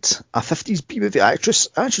Paget, a 50s B-movie actress,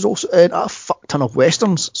 and she's also in a fuck ton of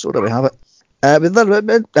westerns. So there we have it.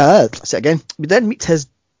 Let's say it again. We then meet his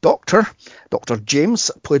doctor, Dr.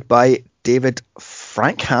 James, played by David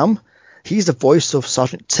Frankham. He's the voice of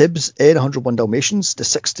Sergeant Tibbs in 101 Dalmatians, the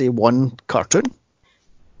 61 cartoon.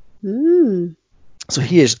 So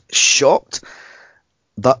he is shocked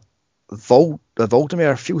that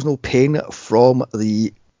Voldemort feels no pain from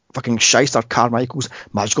the fucking shyster Carmichael's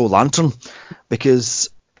magical lantern,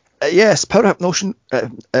 because yes, power hypnosis,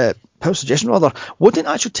 power suggestion rather, wouldn't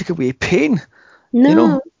actually take away pain.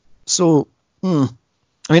 No. So I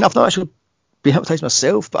mean, I've not actually been hypnotized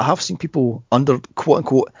myself, but I have seen people under quote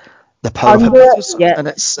unquote the power of hypnosis, and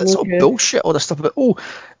it's all bullshit. All this stuff about what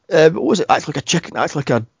was it? Act like a chicken, act like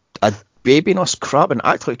a baby, and crap, and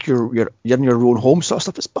act like you're in your own home, sort of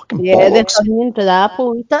stuff. It's fucking bollocks. Yeah, they're coming into the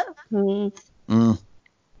apple, isn't it?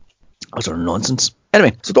 Those are nonsense.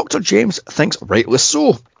 Anyway, so Dr. James thinks rightly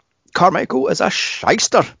so. Carmichael is a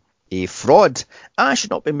shyster, a fraud, and should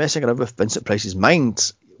not be messing around with Vincent Price's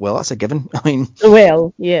mind. Well, that's a given. I mean,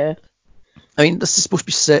 yeah. I mean, this is supposed to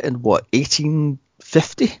be set in what,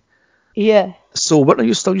 1850? Yeah. So weren't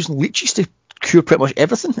you still using leeches to cure pretty much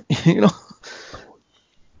everything?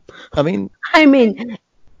 I mean,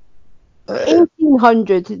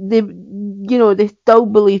 1800s. They still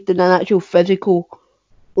believed in an actual physical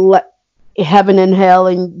heaven and hell,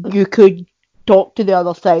 and you could talk to the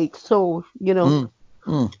other side. So I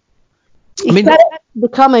mean, the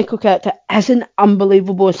Carmichael character isn't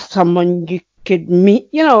unbelievable as someone you could meet.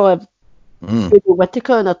 If Judy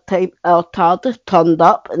Whittaker and our TARDIS turned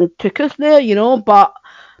up and took us there, but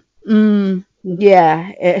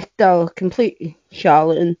yeah, it's still completely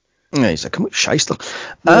charlatan. Yeah, he's a complete shyster.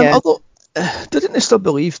 Yeah. Although, didn't they still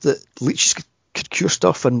believe that leeches could cure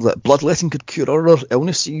stuff, and that bloodletting could cure other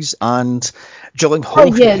illnesses, and drilling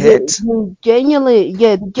holes in the head? They genuinely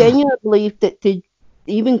believed that to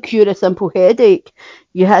even cure a simple headache,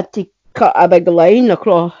 you had to cut a big line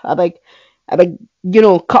across a big,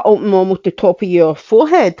 cut open almost the top of your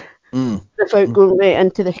forehead without going right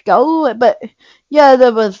into the skull. But yeah,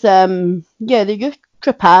 there was they used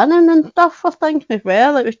trepanning and stuff for things as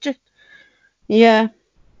well. It was just they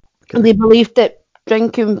believed that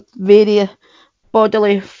drinking various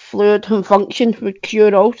bodily fluid and functions would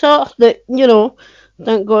cure all sorts. That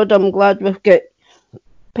thank God, I'm glad we've got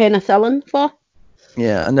penicillin for.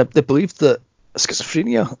 Yeah, and they believed that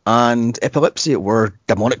schizophrenia and epilepsy were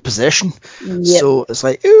demonic possession. Yep. So it's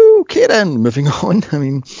like, okay then, moving on. I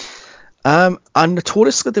mean, and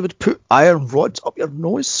notoriously they would put iron rods up your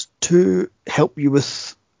nose to help you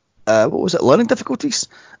with, learning difficulties,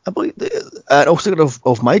 I believe, and also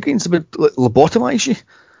of migraines. They would lobotomise you.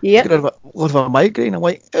 Yeah. Get rid of a migraine. I'm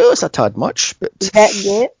like, it's a tad much, but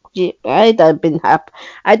yeah. I'd have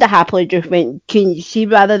happily just went, can you see,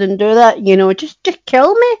 rather than do that, just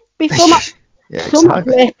kill me. Be so much, much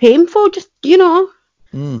less painful. Just I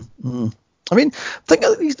mean, think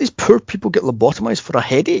of these poor people get lobotomized for a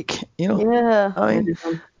headache. Yeah. I mean,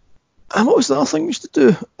 and what was the other thing we used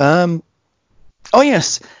to do? Oh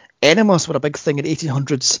yes, enemas were a big thing in the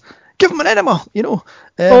 1800s. Give them an enema, good,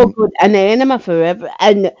 an enema forever.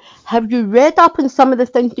 And have you read up on some of the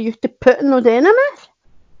things they used to put in those enemas?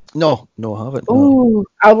 No, I haven't. Oh,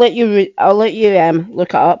 I'll let you look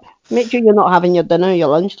it up. Make sure you're not having your dinner or your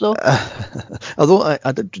lunch though. Although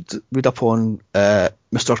I did read up on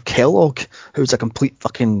Mr. Kellogg, who's a complete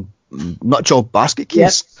fucking nutjob basket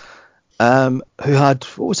case. Yep. Who had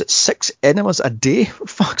 6 enemas a day, for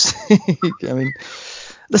fuck's sake. I mean,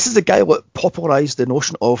 this is the guy that popularised the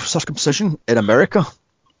notion of circumcision in America.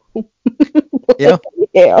 Yeah.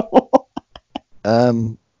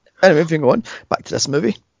 Anyway, moving on back to this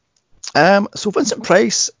movie. So Vincent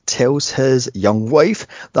Price tells his young wife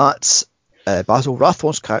that Basil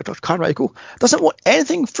Rathbone's character, Carmichael, doesn't want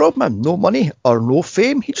anything from him, no money or no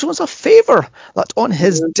fame. He just wants a favour that on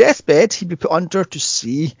his deathbed he'd be put under to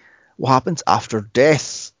see what happens after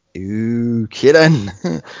death. Ooh, Kieran.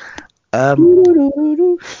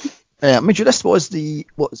 Mind you, this was the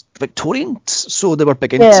Victorians, so they were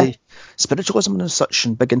big into spiritualism and such,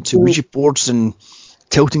 and big into Ouija boards and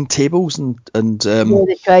tilting tables and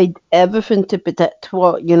they tried everything to predict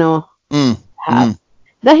what happened.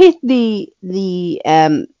 This is it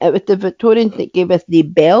was the Victorians that gave us the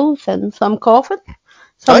bells in some coffin.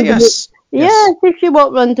 Yes. If you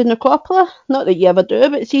walk around the necropolis, not that you ever do,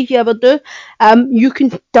 but see if you ever do, you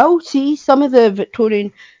can still see some of the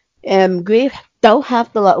Victorian graves still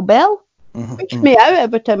have the little bell. Freaks me out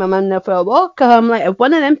every time I'm in there for a walk. I'm like, if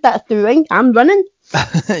one of them starts to ring, I'm running.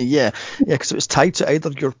 yeah, because it was tied to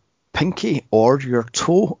either your pinky or your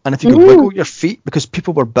toe, and if you could wiggle your feet, because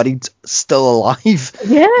people were buried still alive.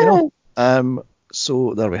 Yeah.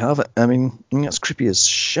 So there we have it. I mean, it's creepy as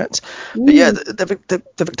shit. But yeah, the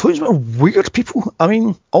Victorians were weird people. I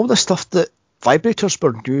mean, all the stuff that vibrators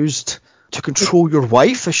were used to control your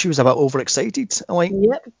wife if she was a bit overexcited. I'm like,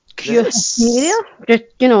 pure hysteria. Just,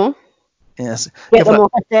 yes, get them all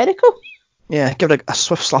hysterical. Yeah, give her a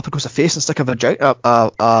swift slap across the face and stick a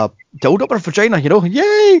dildo up her vagina,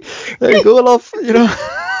 Yay! There you go, love,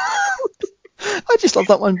 I just love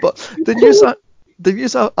that one, but they use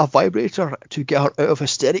a vibrator to get her out of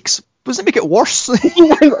hysterics. Doesn't it make it worse?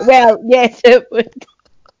 Well, yes, it would.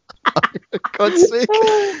 For God's sake.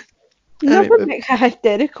 Nothing makes a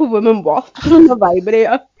hysterical woman worse than a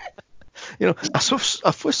vibrator. A swift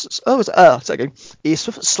slap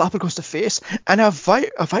across the face and a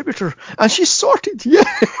vibrator, and she's sorted. Yeah.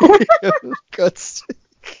 God's sake.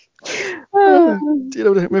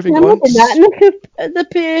 Moving on.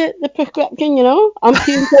 The prescription, I'm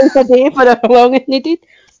seeing times a day for how long it's needed.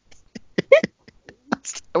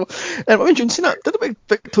 And when you seen that, didn't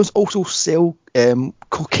Victorians also sell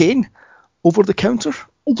cocaine over the counter?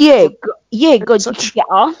 Yeah, God, you could get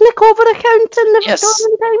arsenic over the counter in the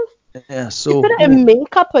Victorian times. Yeah, so you put it in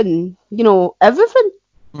makeup and everything,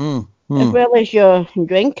 as well as your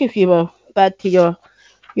drink if you were bad to your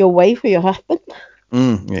wife or your husband.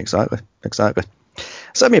 Yeah, exactly.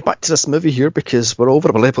 So back to this movie here because we're all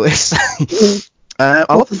over the place. I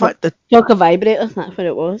love the fact that talk of vibrators, that's what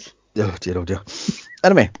it was. Oh dear.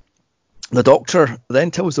 Anyway, the doctor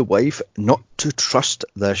then tells the wife not to trust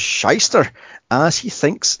the shyster as he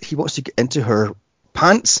thinks he wants to get into her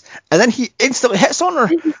pants, and then he instantly hits on her.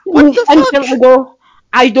 What the fuck? Go,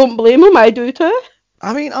 I don't blame him, I do too.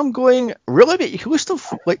 I mean, I'm going, really, mate? You could still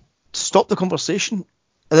stop the conversation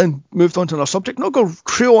and then moved on to another subject. Not go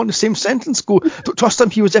crew on the same sentence. Go, don't trust him.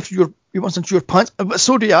 He wants into your pants, but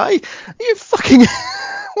so do I. You fucking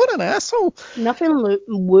what an asshole. Nothing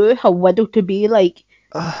woo how widow to be like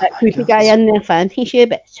that creepy guy in their fancy shit,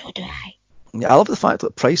 but so do I. Yeah, I love the fact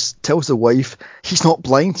that Price tells the wife he's not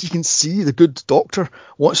blind, he can see. The good doctor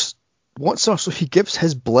wants her, so he gives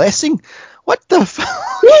his blessing. What the fuck?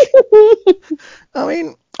 I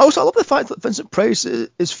mean, also I love the fact that Vincent Price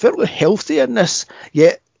is fairly healthy in this,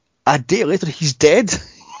 yet a day later he's dead.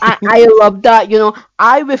 I love that,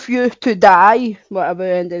 I refuse to die, whatever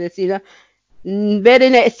end of the scene. Very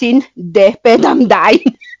next scene, deathbed, I'm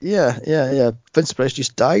dying. Yeah. Vincent Price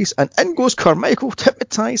just dies, and in goes Carmichael to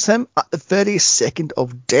hypnotise him at the very second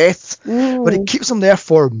of death, but he keeps him there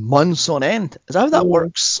for months on end. Is that how that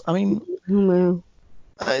works? I mean,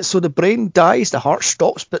 so the brain dies, the heart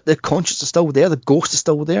stops, but the conscience is still there, the ghost is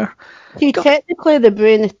still there. See, technically the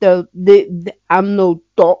brain is still, I'm no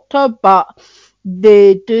doctor, but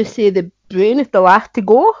they do say the brain is the last to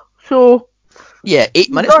go, so... Yeah,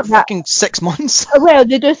 8 minutes for fucking 6 months. Well,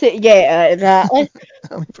 they do say, exactly.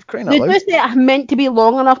 I mean, for crying out they loud. do say it's meant to be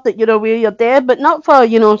long enough that you're aware you're dead, but not for,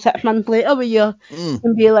 6 months later where you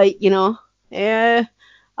can be like,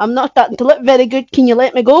 I'm not starting to look very good, can you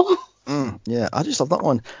let me go? Yeah, I just love that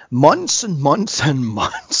one. Months and months and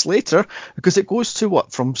months later, because it goes to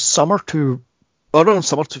from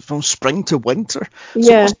spring to winter. So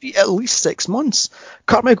it must be at least 6 months.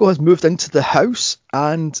 Carmichael has moved into the house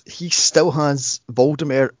and he still has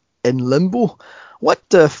Voldemort in limbo. What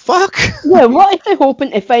the fuck? Yeah, what if they're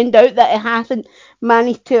hoping to find out that it hasn't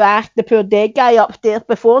managed to ask the poor dead guy upstairs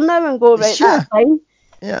before now and go, right, that's fine.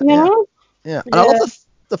 Yeah. And I love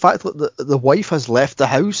the fact that the wife has left the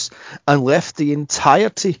house and left the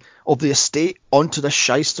entirety of the estate onto the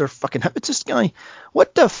shyster fucking hypnotist guy.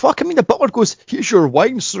 What the fuck? I mean, the butler goes, here's your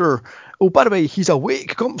wine, sir. Oh, by the way, he's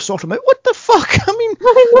awake. Come sort him out. What the fuck? I mean...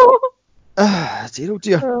 I know.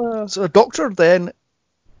 Dear. So the doctor then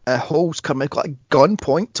holds Carmichael at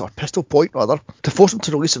gunpoint, or pistol point rather, to force him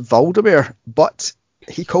to release Voldemort, but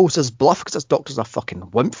he calls his bluff because his doctor's a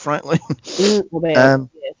fucking wimp, frankly. Yes.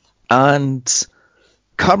 And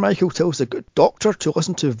Carmichael tells the good doctor to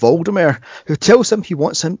listen to Voldemort, who tells him he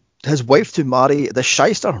wants his wife to marry the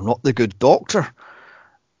shyster, not the good doctor.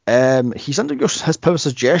 He's under his power of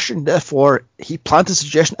suggestion, therefore he planted a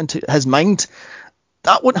suggestion into his mind.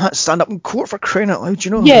 That wouldn't have to stand up in court, for crying out loud, you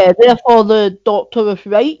know? Yeah, therefore the doctor was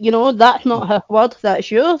right. That's not her word, that's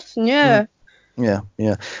yours. Yeah.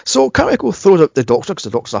 Yeah. So Carmichael throws out the doctor because the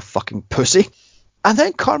doctor's a fucking pussy. And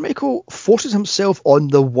then Carmichael forces himself on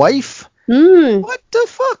the wife. What the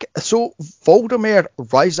fuck? So Voldemort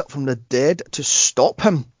rises up from the dead to stop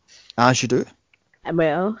him, as you do.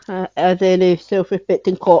 Well, as any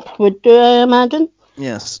self-respecting corpse would do, I imagine.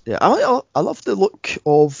 Yes, yeah. I love the look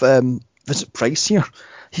of Vincent Price here.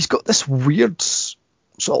 He's got this weird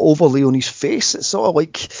sort of overlay on his face. It's sort of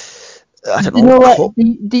like, I don't know.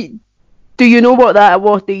 Do you know what that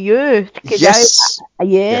was they used? Yes.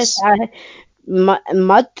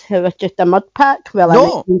 Mud. It was just a mud pack.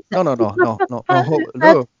 No.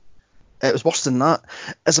 It was worse than that.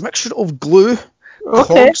 It's a mixture of glue,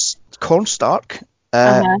 cornstarch,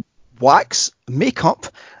 wax, makeup,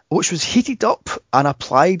 which was heated up and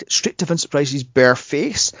applied straight to Vincent Price's bare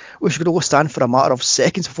face, which could only stand for a matter of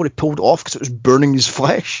seconds before he pulled it off because it was burning his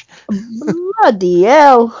flesh. Bloody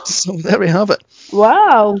hell. So there we have it.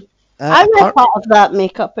 Wow. I read part of that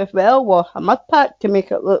makeup as well was a mud pack to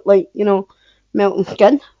make it look like, melting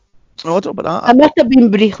skin. Oh, I don't know about that. I must have been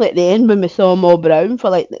briefly at the end when we saw him all brown for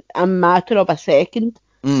like a matter of a second.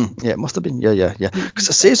 Yeah, it must have been. Yeah. Because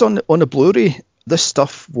it says on the Blu-ray, this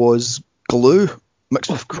stuff was glue mixed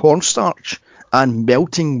with cornstarch and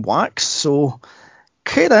melting wax. So,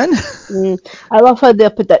 okay then. I love how their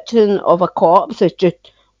prediction of a corpse is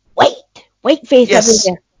just white face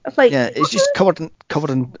everywhere. It's like, it's just covered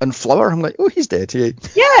in flour. I'm like, oh, he's dead. Yeah.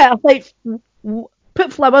 Yeah, it's like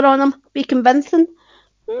put flour on him, be convincing.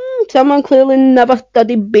 Someone clearly never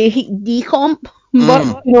studied basic decomp,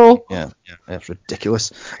 but Yeah, it's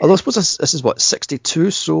ridiculous. Although I suppose this is what,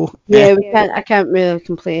 62, so yeah, I can't really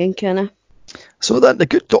complain, can I? So then the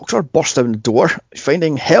good doctor bursts down the door,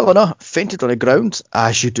 finding Helena fainted on the ground,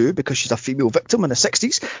 as you do, because she's a female victim in the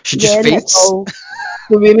 60s. She just faints.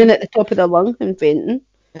 The women at the top of the lung and fainting.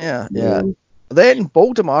 Yeah. Then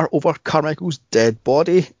Voldemort over Carmichael's dead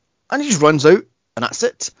body, and he just runs out, and that's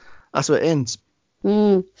it. That's how it ends.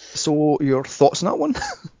 So your thoughts on that one?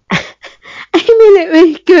 I mean, it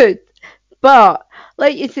was good, but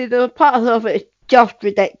like you said, there were parts of it just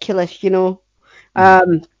ridiculous.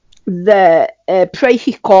 The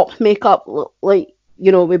Pricey corpse makeup, like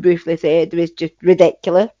we briefly said, was just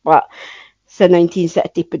ridiculous. But it's a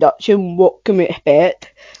 1960 production. What can we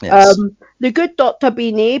expect? Yes. The good doctor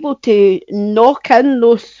being able to knock in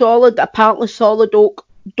those apparently solid oak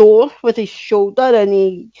doors with his shoulder, and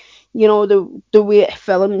he. The way it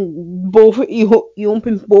filmed, you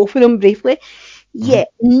opened both of them briefly. Yeah,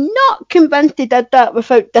 not convinced he did that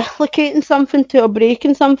without dislocating something or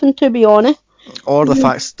breaking something, to be honest. Or the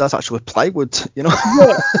fact that's actually plywood, Yeah,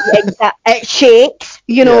 exactly. It shakes,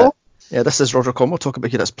 Yeah, this is Roger Cornwell talking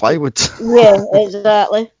about here, it's plywood. Yeah,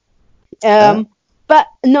 exactly. But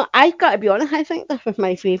no, I've got to be honest, I think this was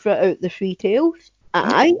my favourite out of the three tales.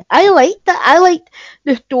 I liked it. I liked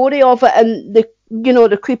the story of it and the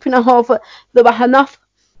creepiness of it. There was enough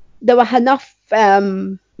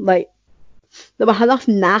naffness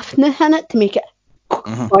in it to make it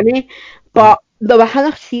funny, but there was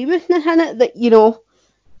enough seriousness in it that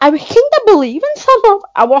I was kind of believing some of.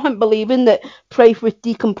 I wasn't believing that Price was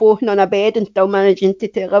decomposing on a bed and still managing to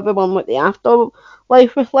tell everyone what the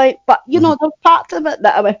afterlife was like. But there's parts of it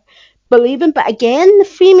that I was believing. But again, the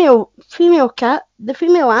female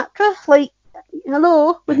actress, like,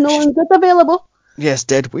 hello, with no one good available. Yes,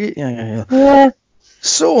 dead weight. Yeah.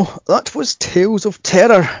 So that was Tales of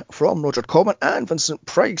Terror from Roger Corman and Vincent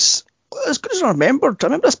Price. As good as I remember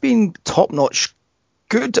this being top notch.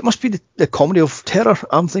 Good. It must be the comedy of terror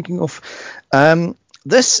I'm thinking of.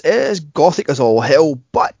 This is gothic as all hell,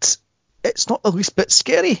 but it's not the least bit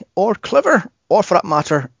scary or clever, or for that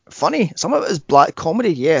matter, funny. Some of it is black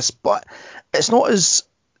comedy, yes, but it's not as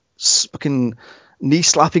fucking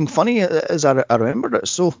knee-slapping funny as I remembered it.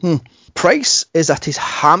 So, Price is at his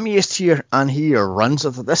hammiest here, and he runs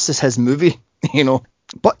with it. This is his movie,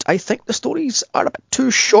 But I think the stories are a bit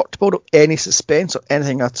too short to build up any suspense or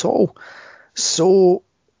anything at all. So,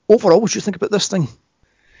 overall, what do you think about this thing?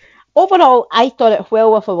 Overall, I thought it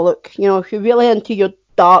well worth a look. If you're really into your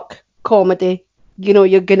dark comedy,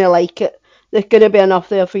 you're going to like it. There's going to be enough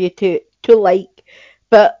there for you to like.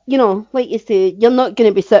 But, you know, like you say, you're not going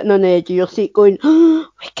to be sitting on the edge of your seat going, oh,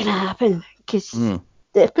 what's going to happen? Because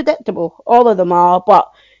it's predictable. All of them are.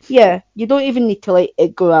 But, yeah, you don't even need to like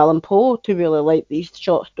Edgar Allan Poe to really like these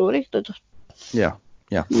short stories. They're just, Yeah.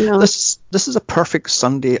 you know. This is a perfect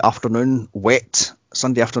Sunday afternoon, wet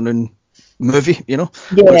Sunday afternoon movie, you know?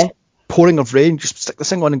 Where Yeah. it's pouring of rain, just stick this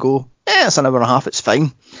thing on and go, it's an hour and a half, it's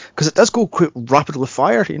fine. Because it does go quite rapidly with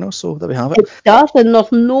fire, you know, so there we have it. It does, and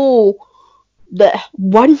there's no that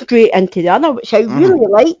one straight into the other, which I really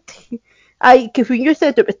liked. Because when you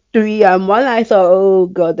said it was 3 and 1, I thought, oh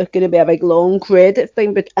god, there's going to be a big long credit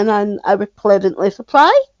thing, and then I was pleasantly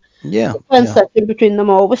surprised. Yeah. The transition between them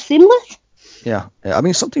all was seamless. Yeah. I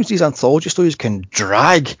mean, sometimes these anthology stories can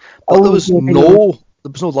drag, but Oh, there was I know.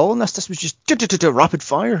 no lull in this. This was just rapid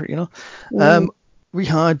fire, you know. We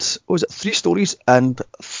had, what was it, 3 stories and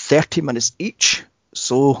 30 minutes each.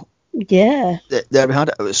 So Yeah. there we had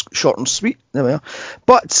it. It was short and sweet. There we are.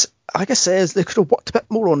 But like I says, they could have worked a bit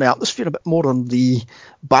more on the atmosphere, a bit more on the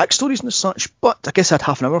backstories and such. But I guess I had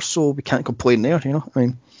half an hour, so we can't complain there, you know. I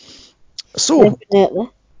mean, so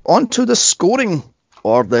Definitely. on to the scoring,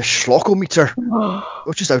 or the Schlockometer,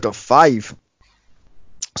 which is out of 5.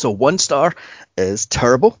 So 1 star is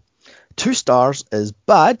terrible, 2 stars is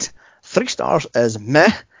bad, 3 stars is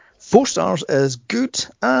meh, 4 stars is good,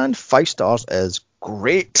 and 5 stars is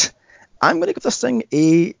great. I'm going to give this thing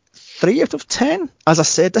a 3 out of 10. As I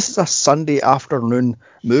said, this is a Sunday afternoon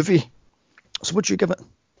movie. So would you give it?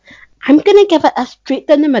 I'm going to give it a straight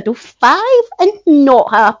down the middle 5, and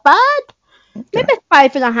not half bad. Okay. Maybe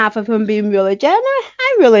 5.5 if I'm being really generous.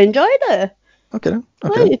 I really enjoyed it. Okay.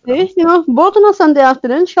 Like you say, you know, bored on a Sunday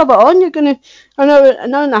afternoon, shove it on. You're gonna an hour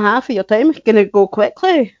and a half of your time is gonna go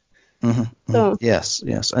quickly. So Yes,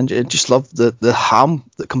 and I just love the ham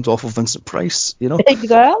that comes off of Vincent Price, you know,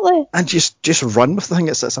 exactly, and just run with the thing.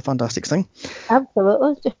 It's a fantastic thing.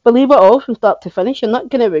 absolutely. Just believe it all from start to finish. You're not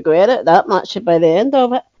gonna regret it that much by the end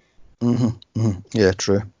of it. Yeah,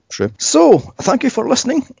 true. So, thank you for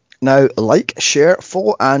listening. Now, like, share,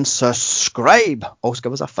 follow, and subscribe. Also,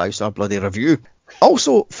 give us a 5-star bloody review.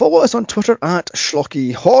 Also, follow us on Twitter at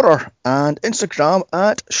Schlocky Horror and Instagram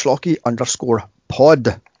at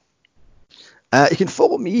Schlocky_pod. You can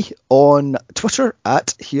follow me on Twitter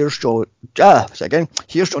at Here's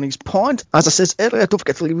Johnny's Pod. As I said earlier, don't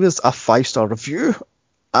forget to leave us a 5-star review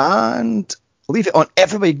and leave it on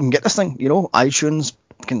everywhere you can get this thing. You know, iTunes,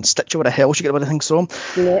 you can Stitcher, where the hell you get everything from.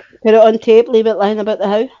 Yeah. Put it on tape, leave it lying about the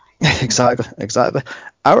house. Exactly.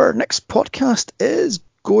 Our next podcast is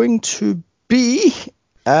going to be,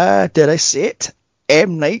 dare I say it,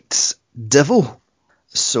 M. Night's Devil.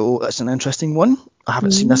 So that's an interesting one. I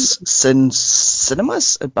haven't seen this since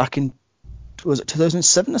cinemas back in, was it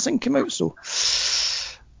 2007? I think it came out. So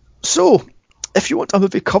if you want a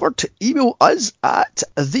movie covered, email us at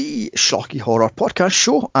the Schlocky Horror Podcast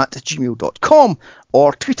Show at gmail.com,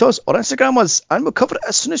 or tweet us or Instagram us, and we'll cover it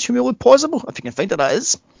as soon as humanly possible, if you can find it, that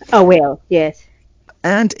is. Oh well, yes.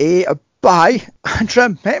 And bye. And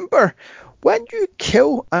remember, when you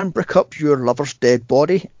kill and break up your lover's dead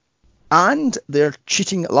body and their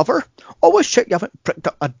cheating lover, always check you haven't pricked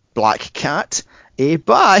up a black cat.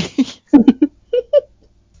 Bye.